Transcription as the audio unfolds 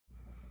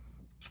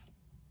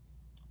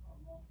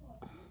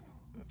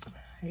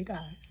Hey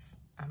guys,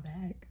 I'm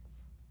back.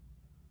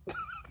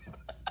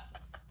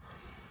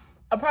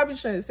 I probably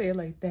shouldn't say it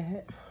like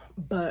that,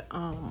 but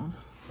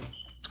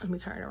let me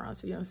turn it around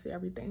so you don't see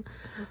everything.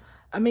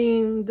 I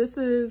mean, this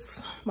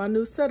is my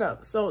new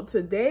setup. So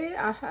today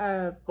I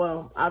have,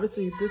 well,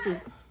 obviously this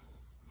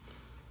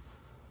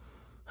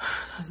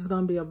is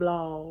gonna be a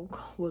vlog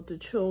with the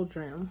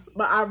children,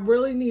 but I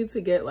really need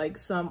to get like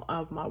some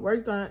of my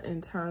work done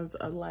in terms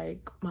of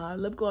like my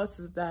lip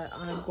glosses that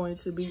I'm going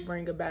to be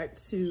bringing back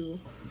to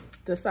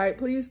the site.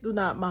 Please do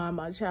not mind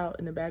my child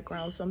in the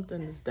background.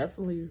 Something is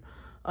definitely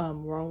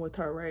wrong with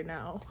her right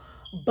now,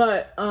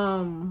 but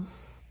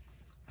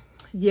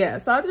yeah,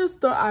 so I just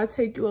thought I'd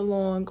take you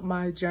along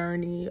my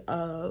journey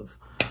of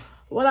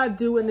what I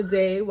do in the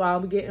day while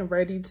I'm getting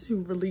ready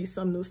to release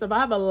some new stuff. I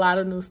have a lot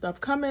of new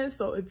stuff coming,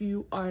 so if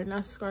you are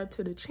not subscribed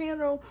to the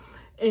channel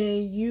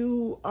and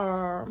you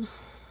are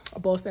a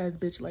boss ass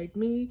bitch like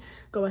me,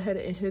 go ahead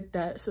and hit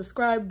that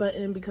subscribe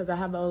button, because I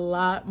have a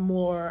lot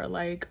more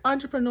like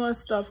entrepreneur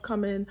stuff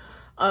coming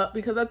up,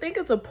 because I think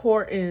it's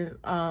important,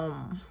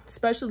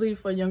 especially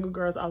for younger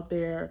girls out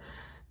there,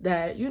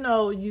 that, you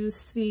know, you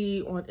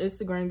see on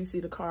Instagram, you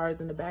see the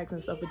cars and the bags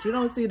and stuff, but you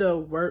don't see the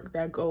work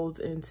that goes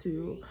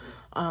into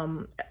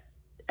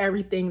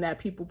everything that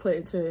people put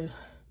into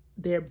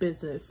their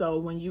business. So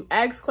when you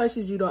ask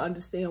questions, you don't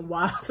understand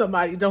why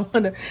somebody don't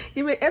want to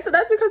even answer.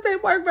 That's because they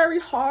work very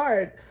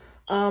hard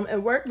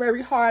and work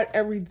very hard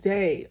every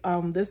day.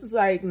 This is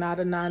like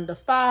not a 9 to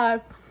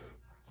 5.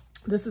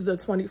 This is a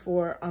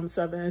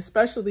 24/7,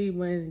 especially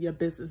when your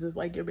business is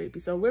like your baby.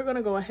 So we're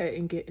gonna go ahead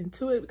and get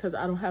into it, because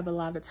I don't have a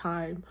lot of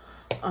time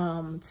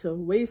to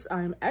waste.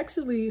 I'm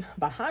actually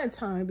behind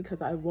time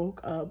because I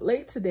woke up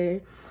late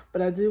today,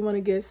 but I do want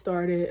to get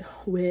started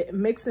with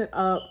mixing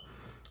up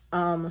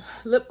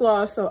lip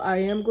gloss. So I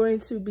am going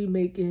to be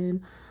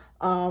making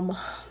one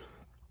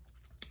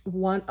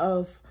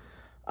of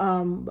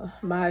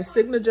my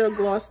signature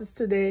glosses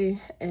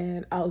today,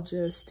 and I'll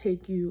just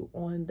take you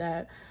on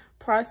that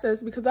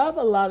process because I have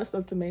a lot of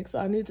stuff to make. So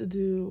I need to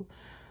do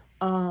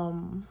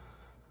I'm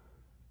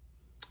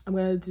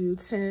gonna do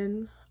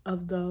 10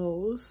 of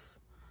those.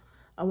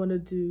 I want to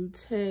do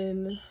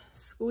 10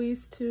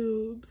 squeeze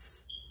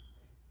tubes,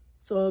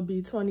 so it'll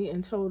be 20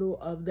 in total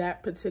of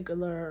that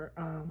particular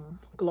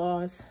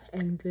gloss.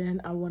 And then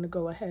I want to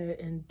go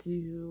ahead and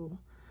do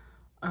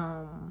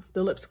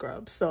the lip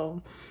scrub.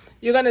 So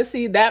you're gonna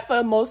see that for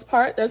the most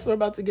part. That's what we're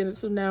about to get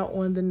into now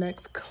on the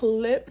next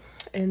clip,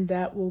 and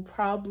that will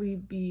probably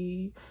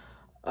be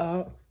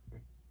what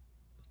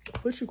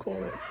you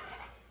call it,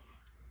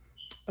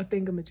 a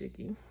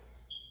thingamajiggy.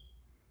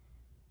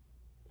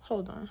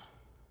 Hold on.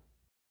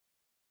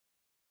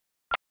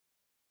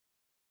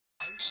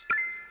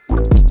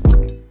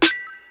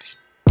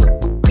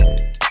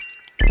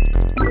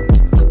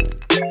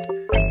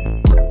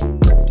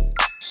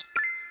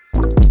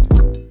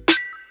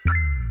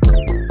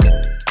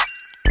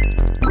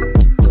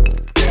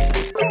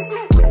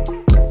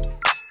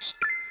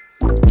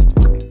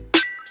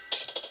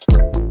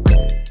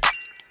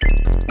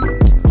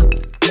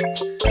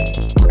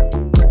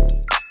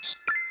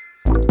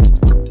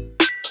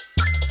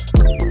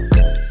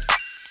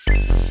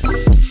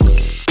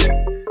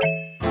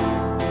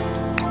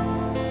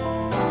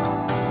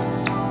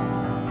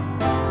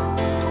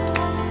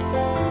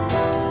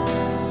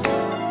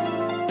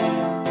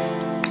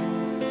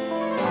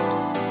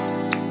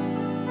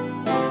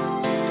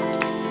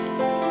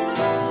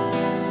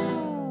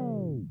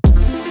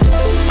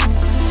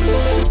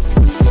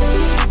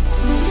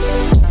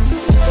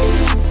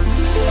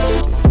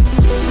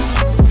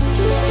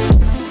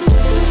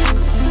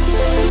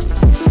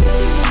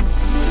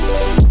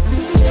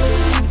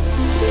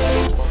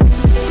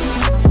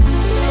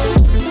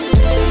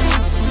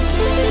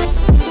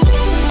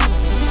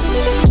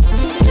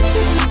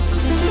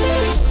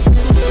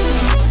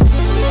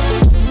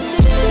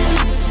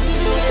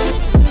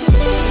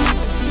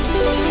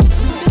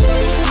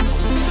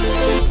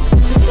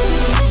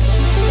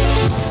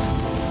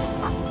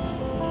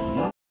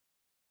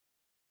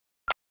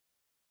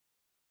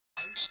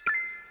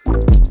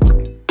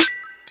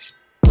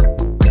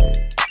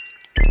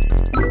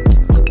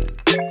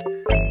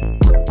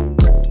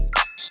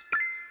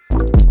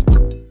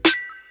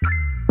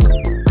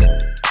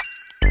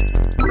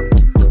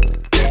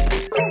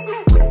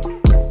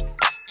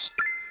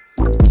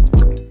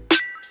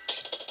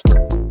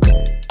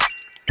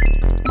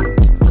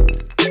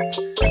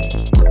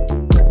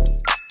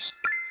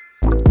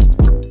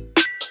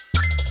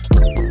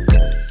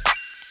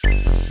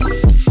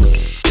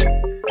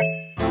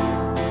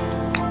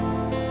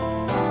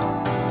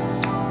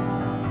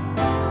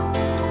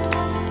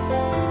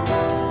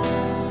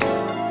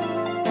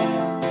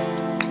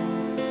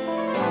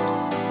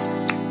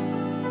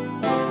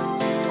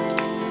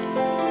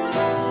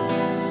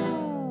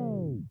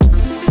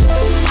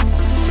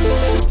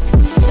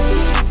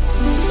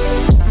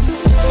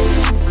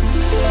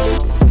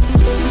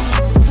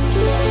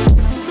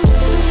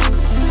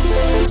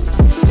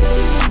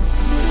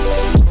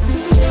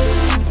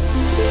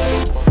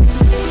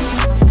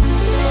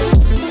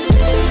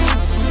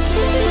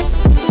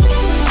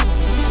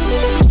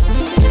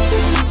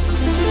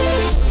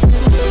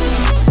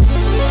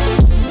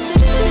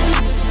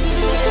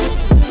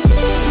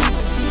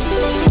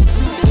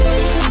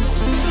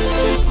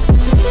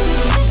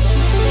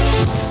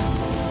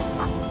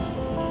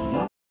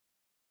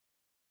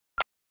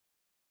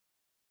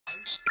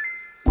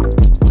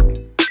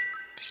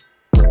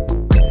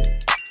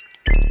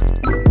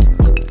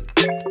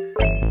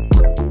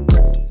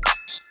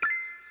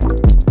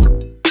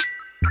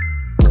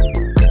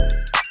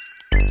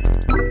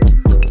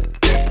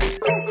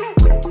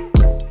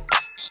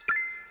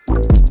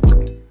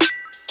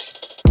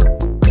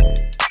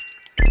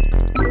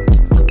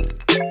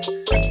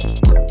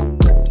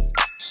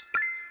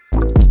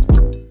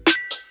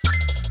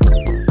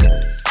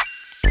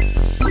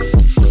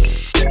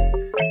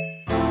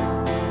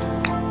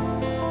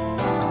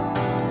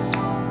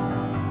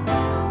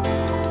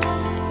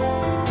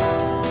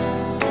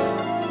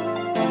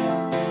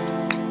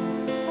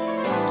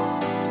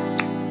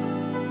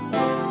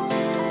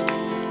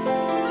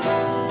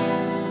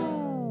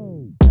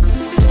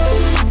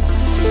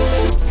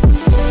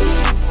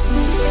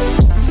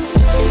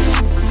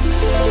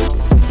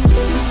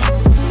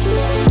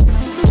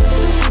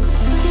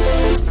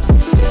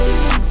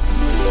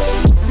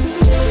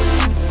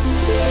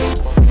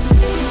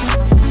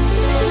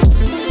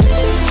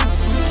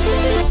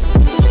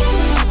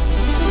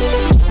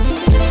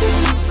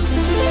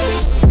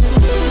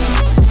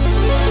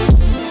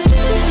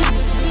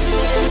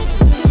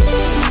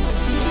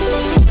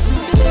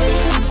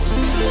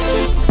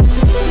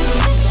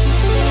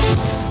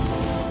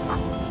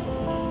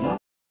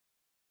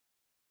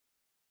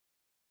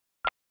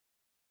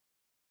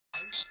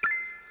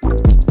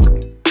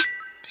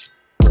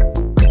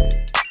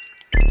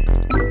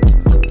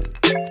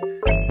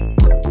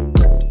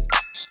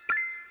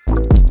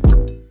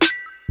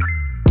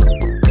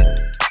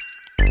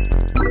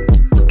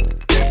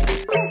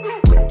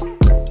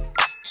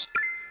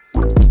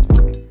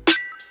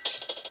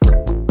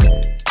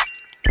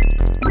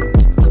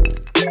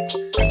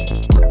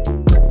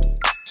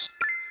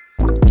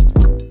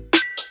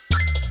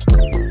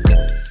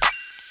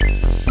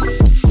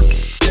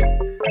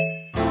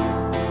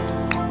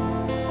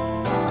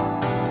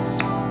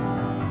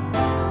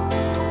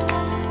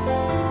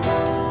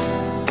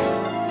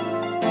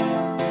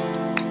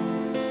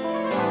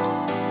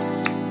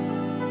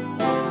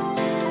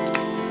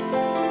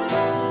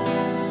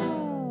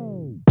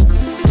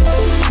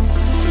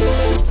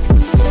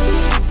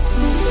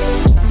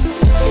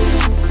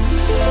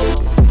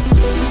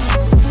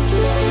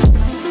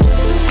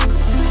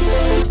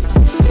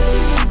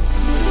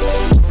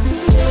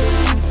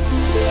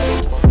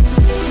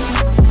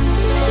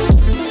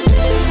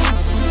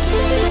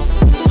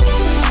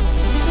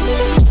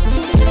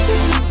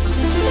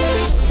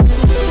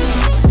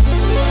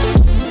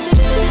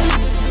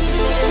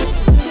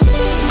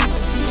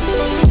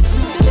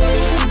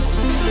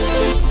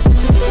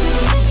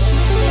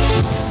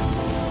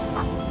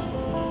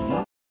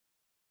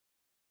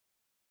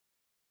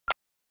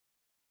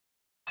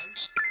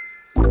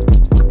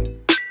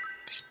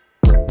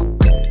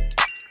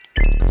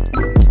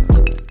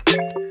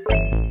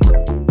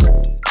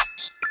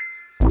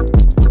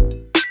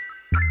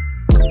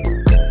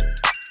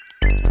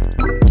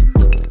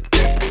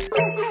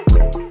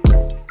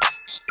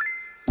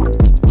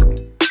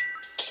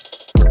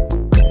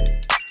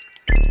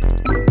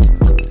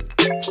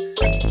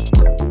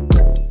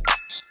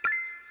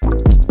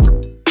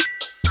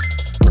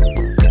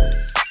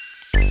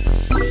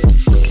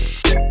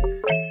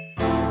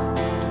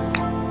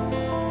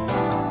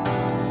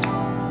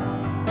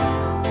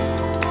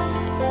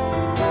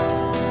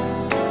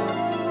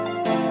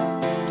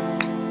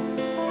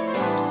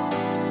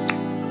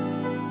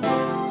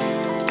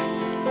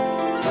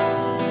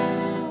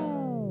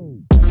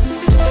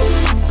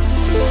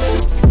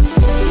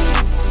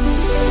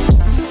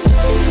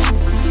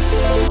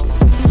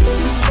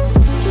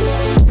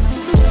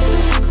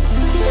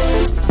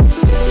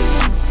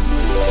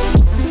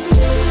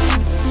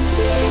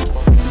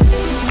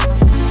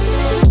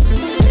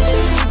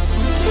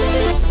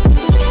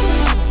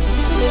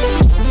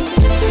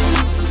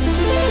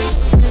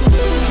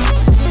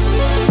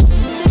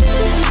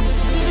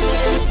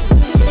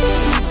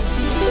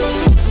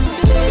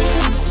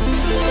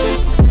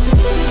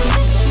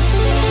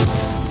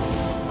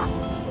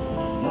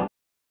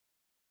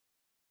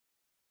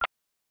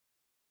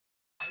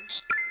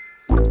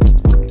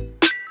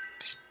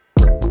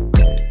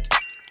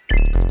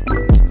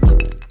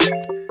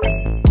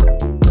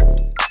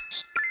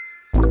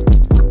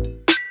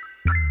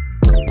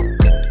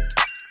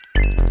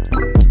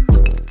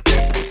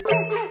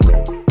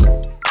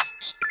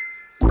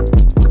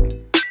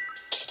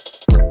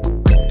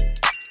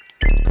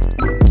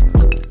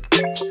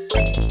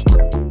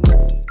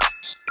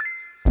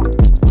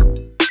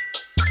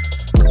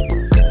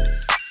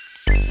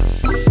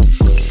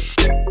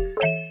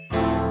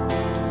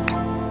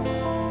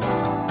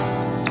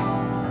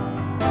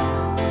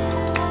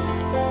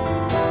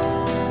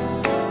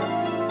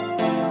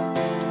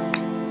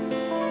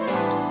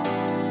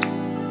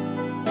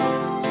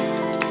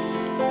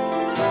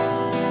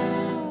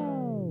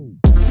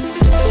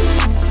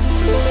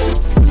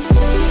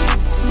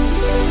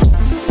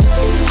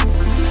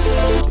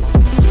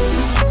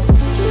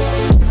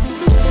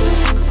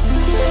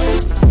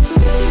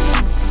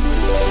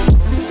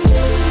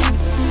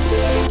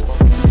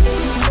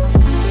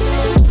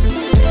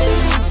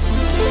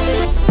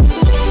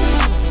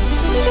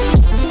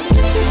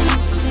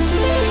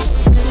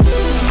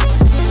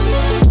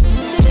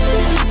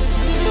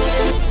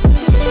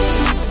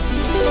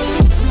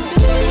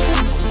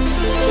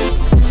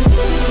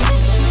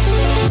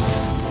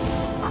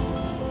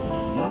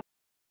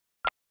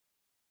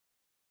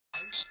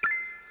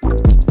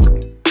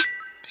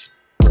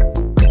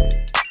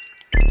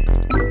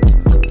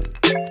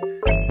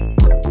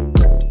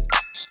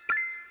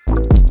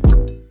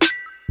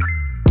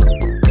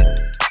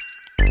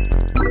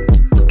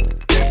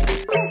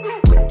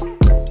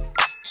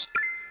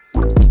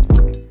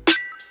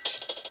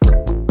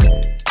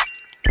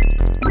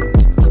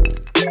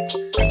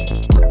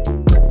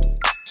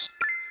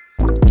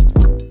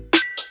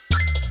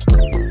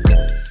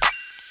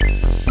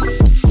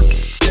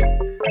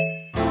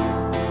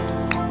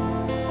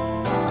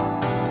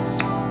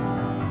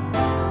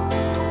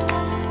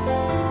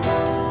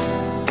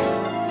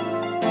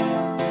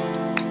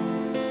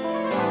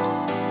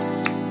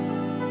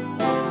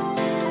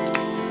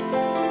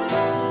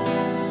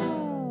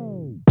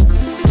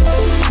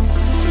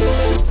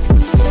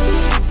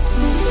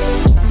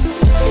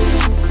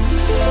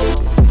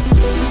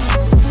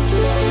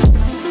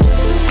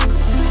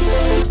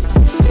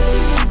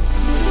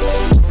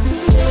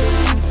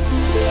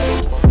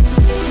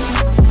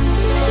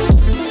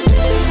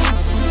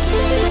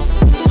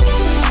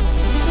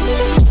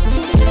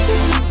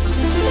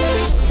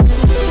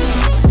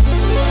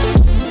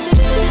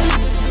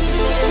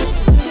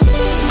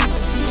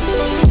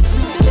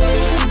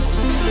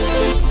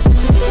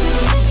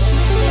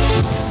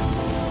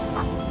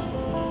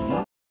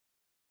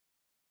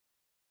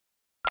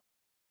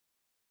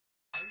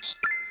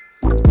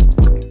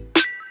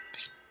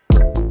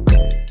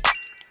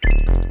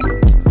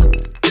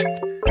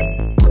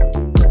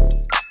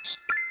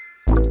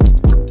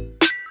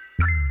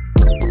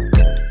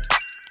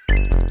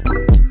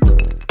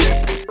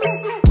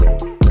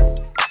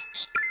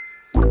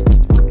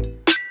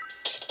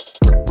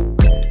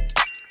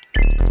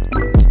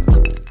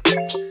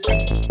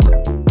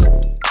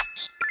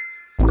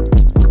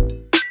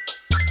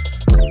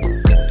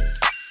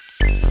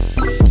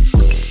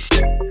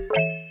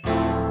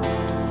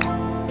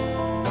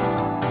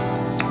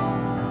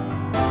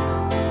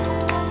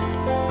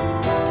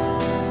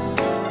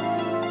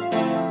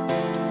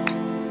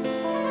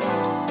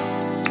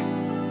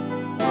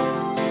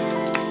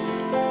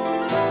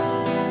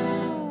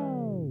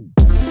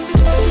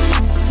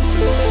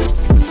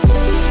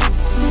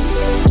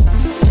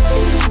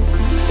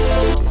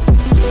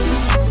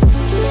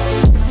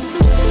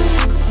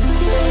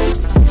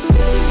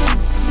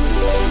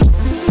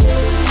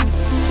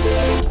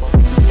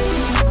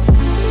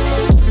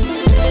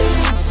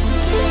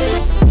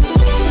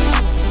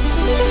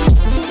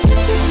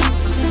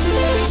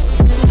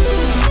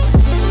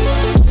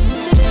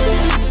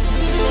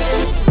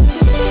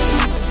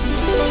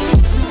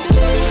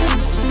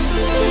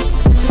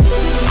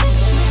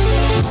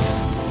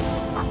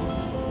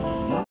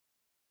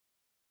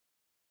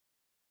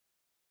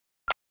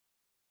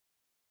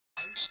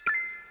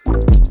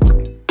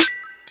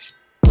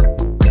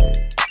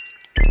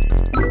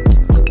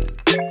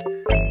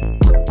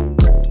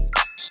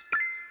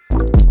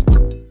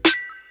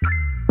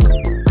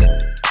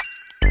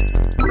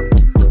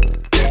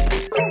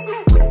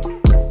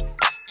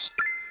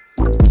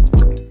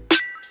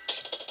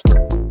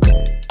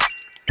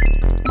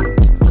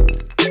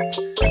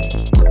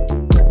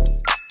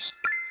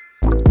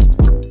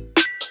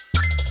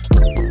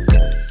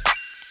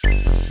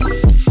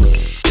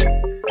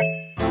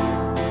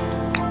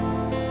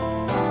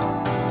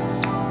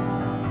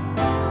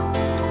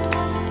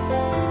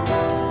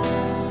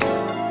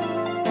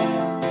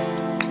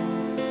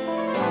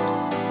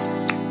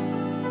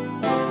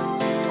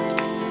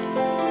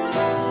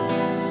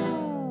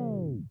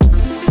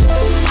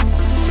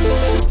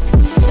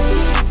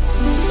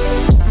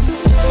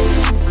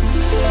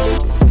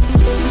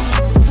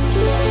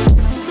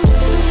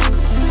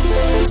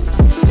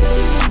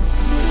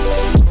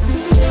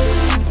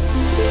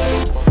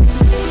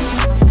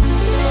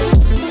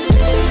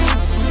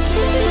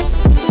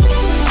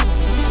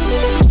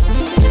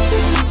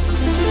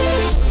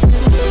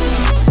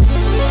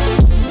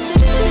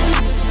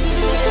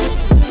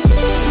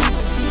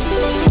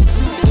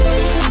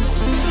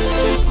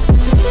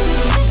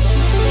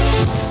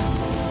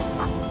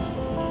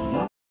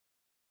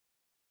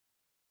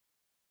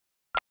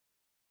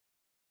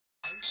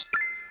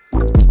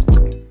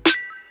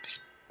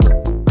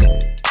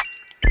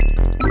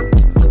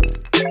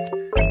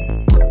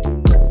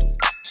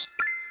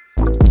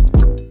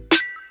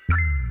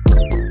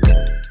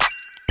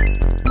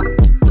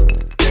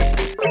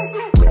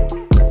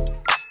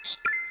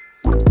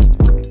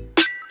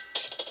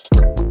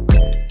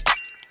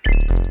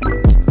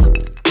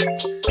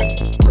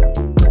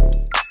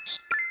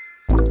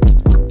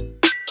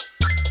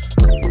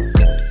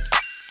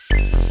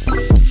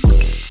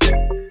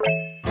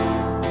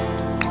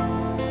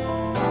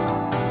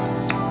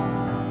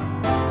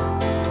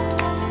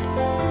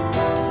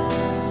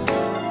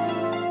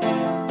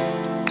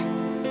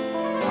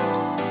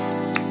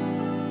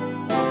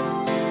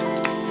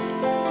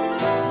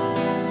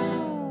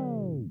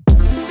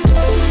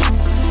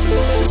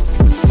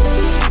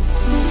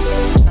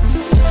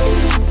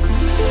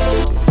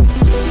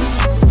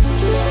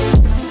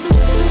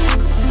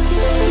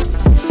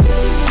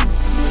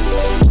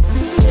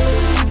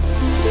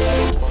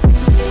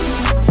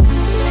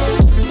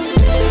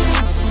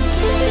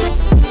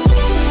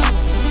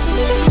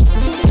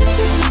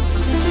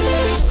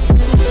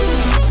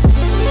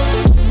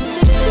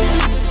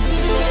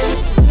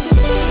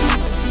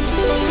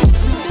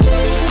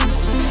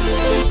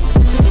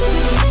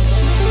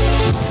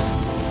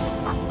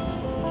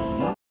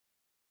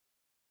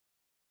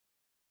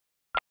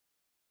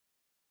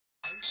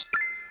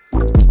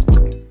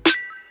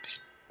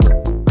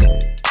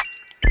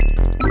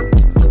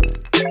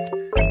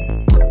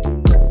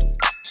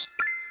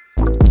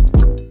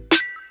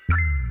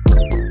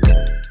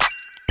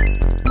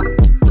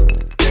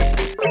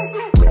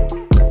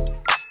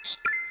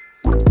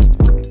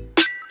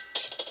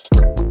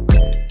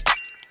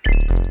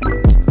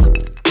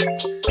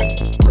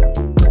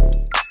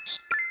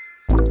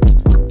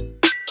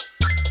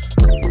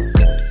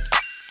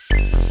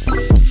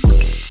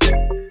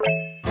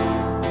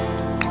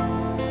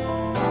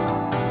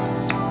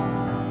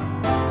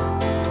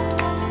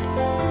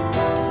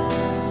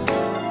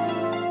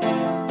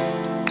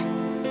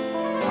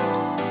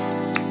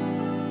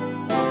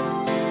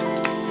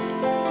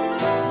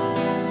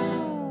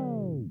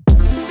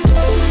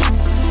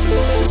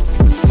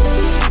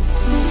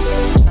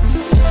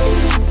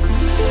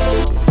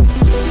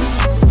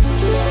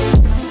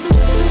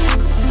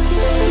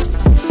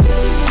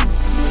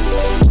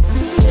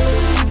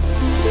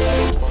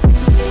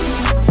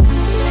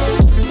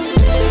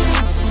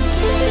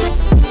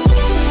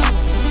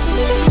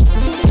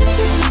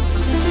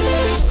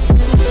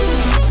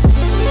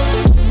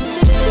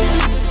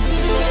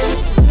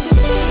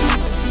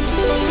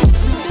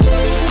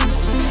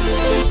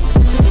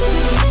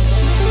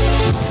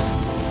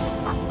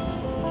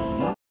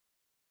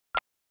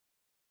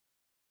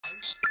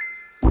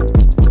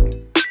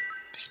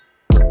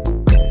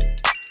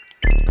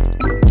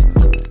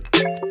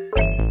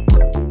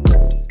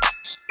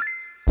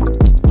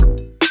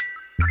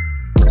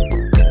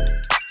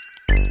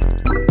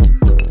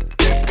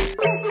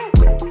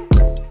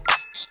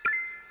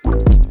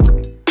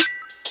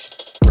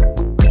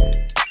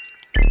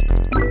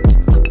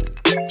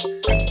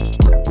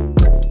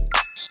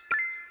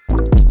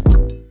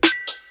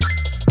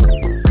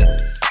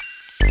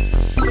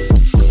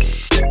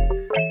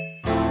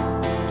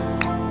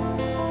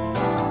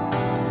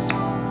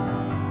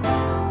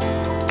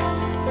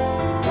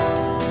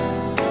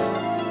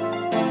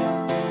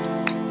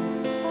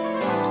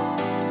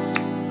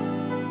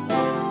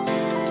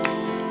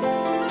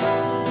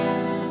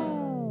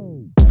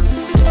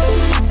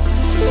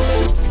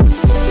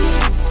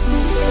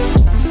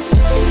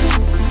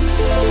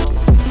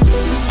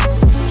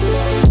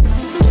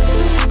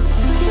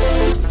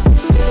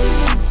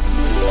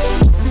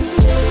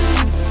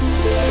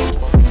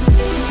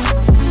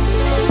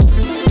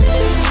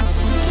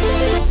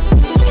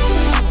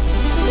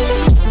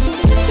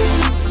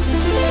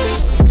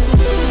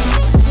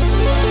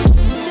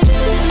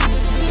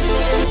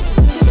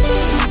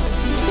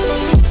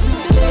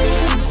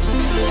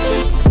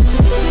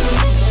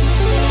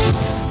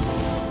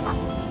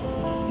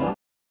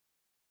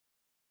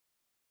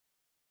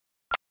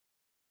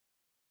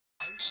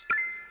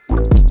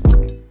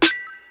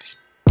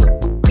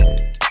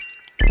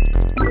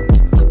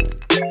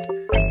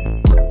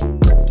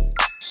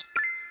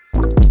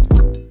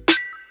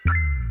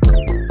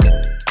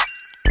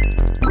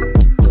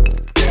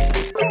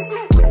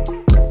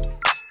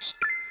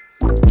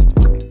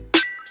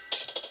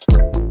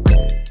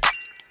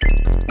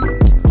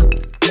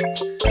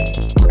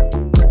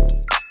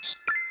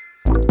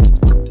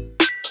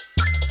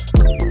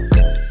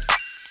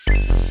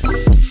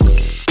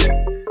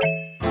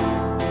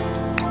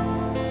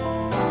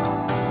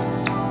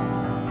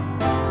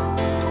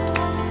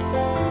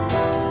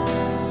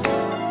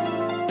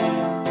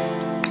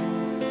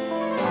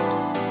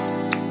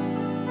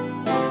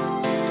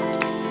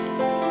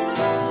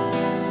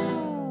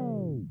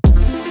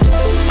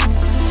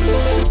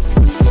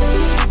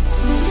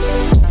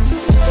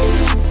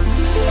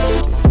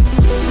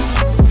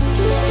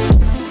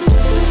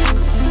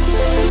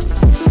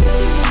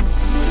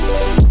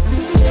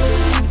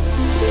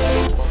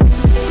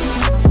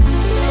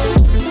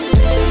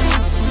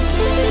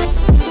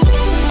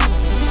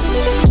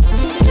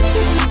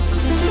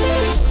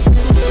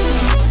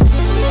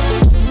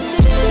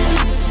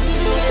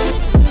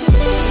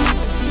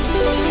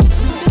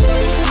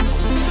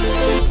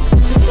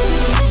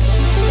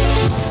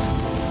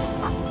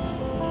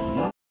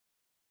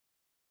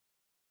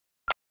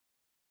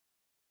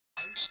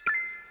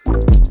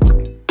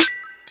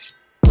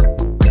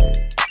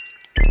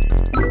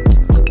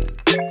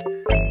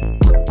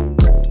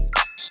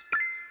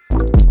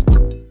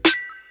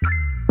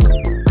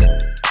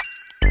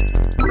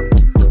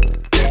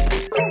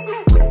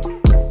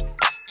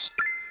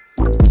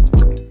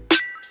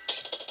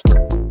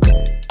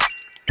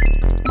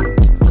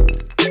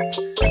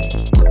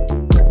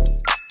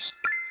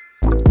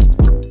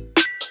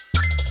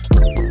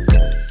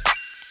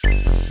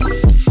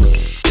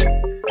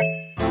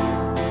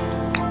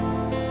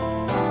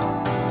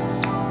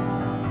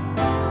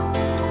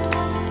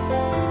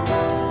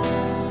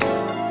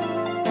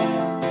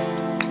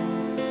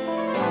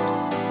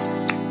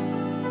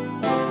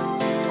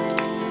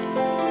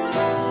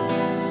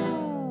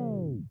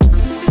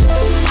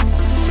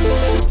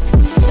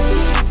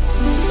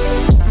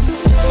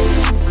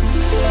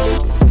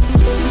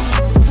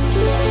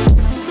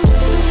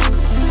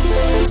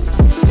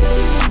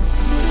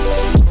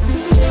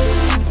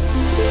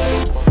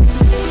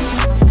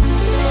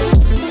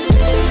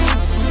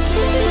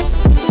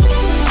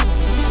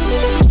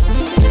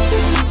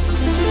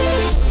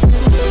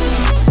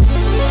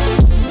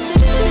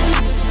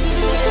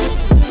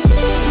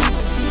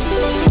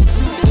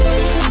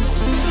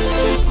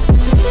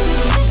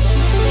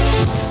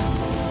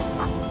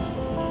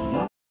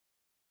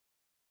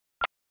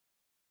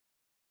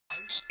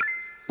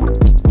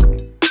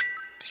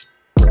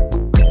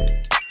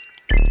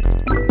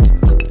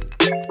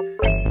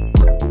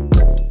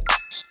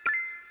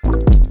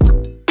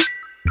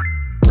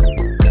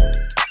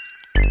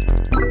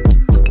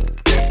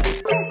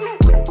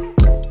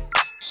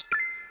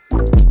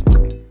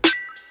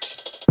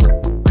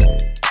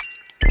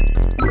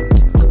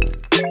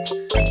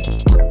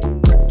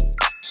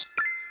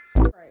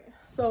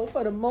 So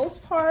for the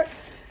most part,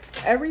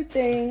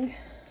 everything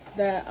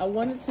that I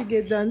wanted to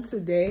get done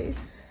today,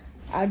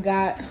 I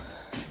got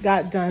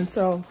done.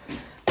 So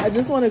I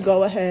just want to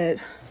go ahead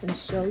and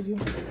show you.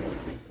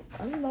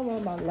 I don't know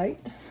why my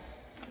light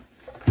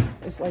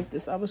is like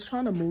this. I was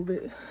trying to move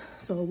it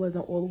so it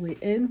wasn't all the way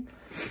in,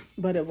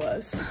 but it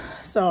was.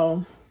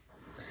 So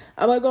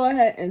I'm gonna go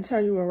ahead and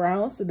turn you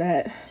around so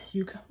that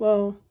you can,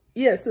 well,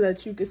 yeah, so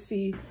that you can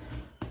see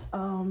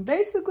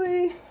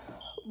basically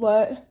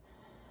what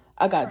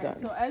I got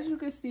done. So as you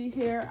can see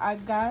here, I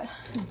got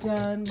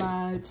done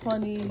my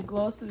 20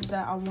 glosses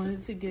that I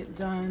wanted to get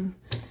done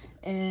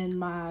in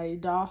my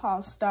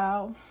dollhouse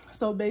style.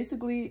 So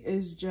basically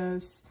it's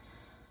just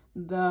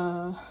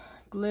the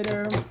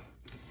glitter,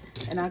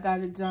 and I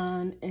got it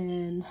done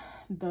in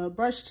the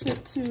brush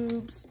tip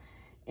tubes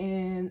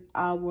and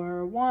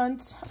our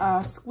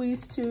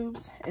squeeze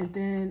tubes, and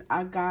then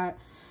I got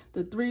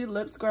the 3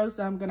 lip scrubs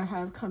that I'm gonna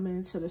have come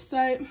into the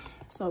set.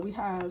 So we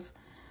have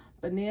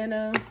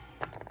banana,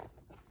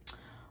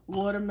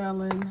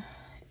 watermelon,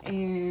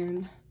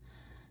 and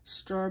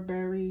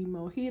strawberry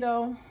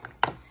mojito,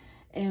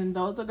 and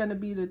those are going to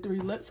be the 3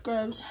 lip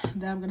scrubs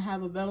that I'm going to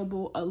have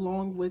available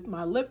along with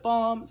my lip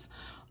balms,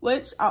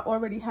 which I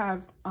already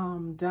have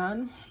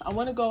done. I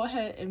want to go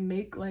ahead and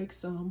make like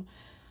some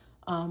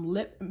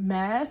lip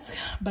mask,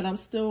 but I'm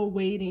still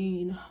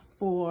waiting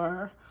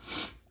for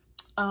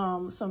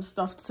some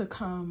stuff to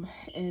come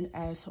in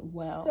as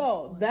well.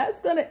 So that's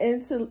gonna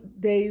end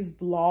today's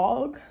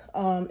vlog.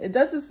 It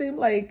doesn't seem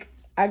like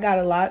I got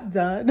a lot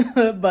done,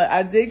 but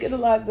I did get a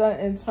lot done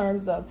in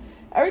terms of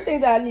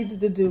everything that I needed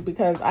to do,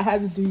 because I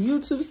had to do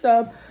YouTube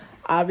stuff.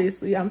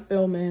 Obviously I'm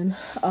filming.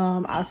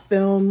 I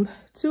filmed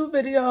 2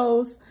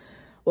 videos,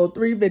 well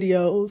 3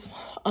 videos.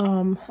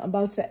 I'm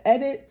about to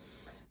edit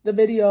the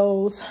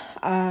videos.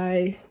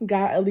 I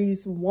got at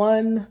least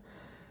one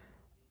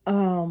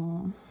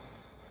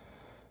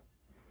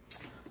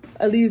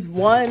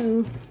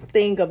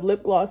thing of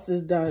lip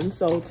glosses done.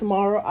 So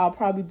tomorrow I'll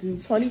probably do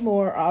 20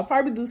 more. I'll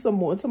probably do some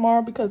more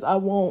tomorrow because I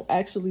won't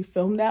actually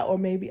film that, or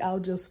maybe I'll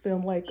just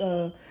film like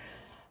a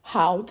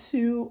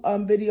how-to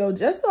video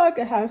just so I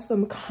can have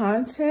some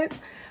content.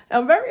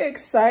 I'm very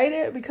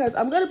excited because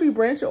I'm going to be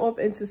branching off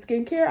into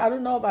skincare. I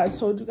don't know if I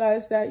told you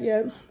guys that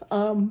yet,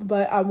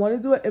 but I want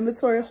to do an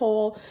inventory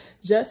haul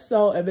just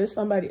so if there's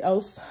somebody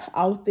else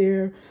out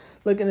there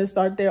looking to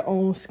start their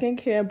own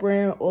skincare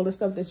brand, all the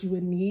stuff that you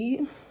would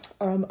need.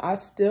 I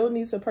still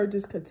need to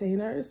purchase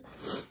containers,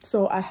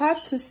 so I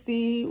have to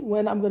see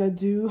when I'm going to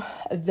do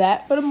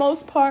that for the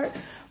most part.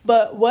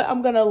 But what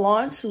I'm going to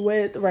launch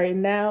with right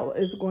now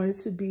is going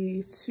to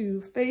be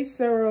 2 face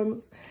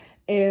serums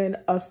and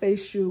a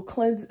facial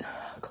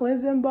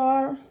cleansing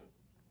bar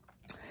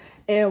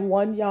and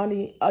 1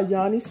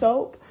 Yanni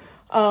soap.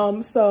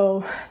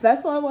 So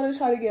that's why I want to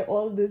try to get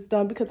all of this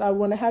done, because I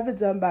want to have it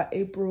done by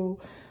April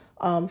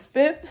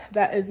 5th.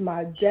 That is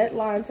my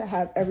deadline to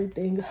have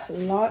everything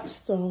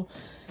launched. So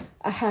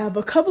I have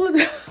a couple of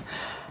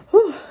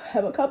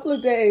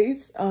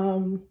days,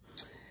 and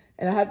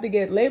I have to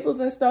get labels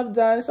and stuff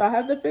done. So I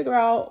have to figure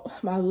out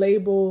my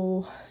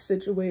label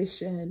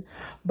situation,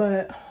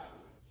 but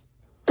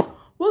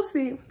we'll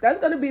see. That's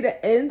gonna be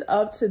the end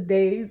of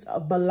today's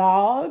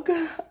vlog.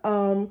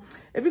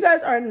 If you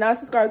guys are not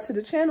subscribed to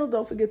the channel,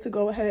 don't forget to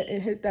go ahead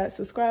and hit that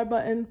subscribe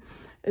button,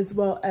 as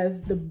well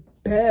as the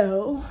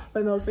bell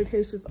for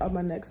notifications of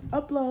my next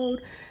upload.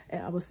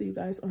 And I will see you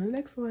guys on the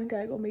next one.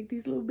 Gotta go make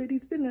these little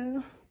bitties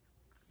dinner.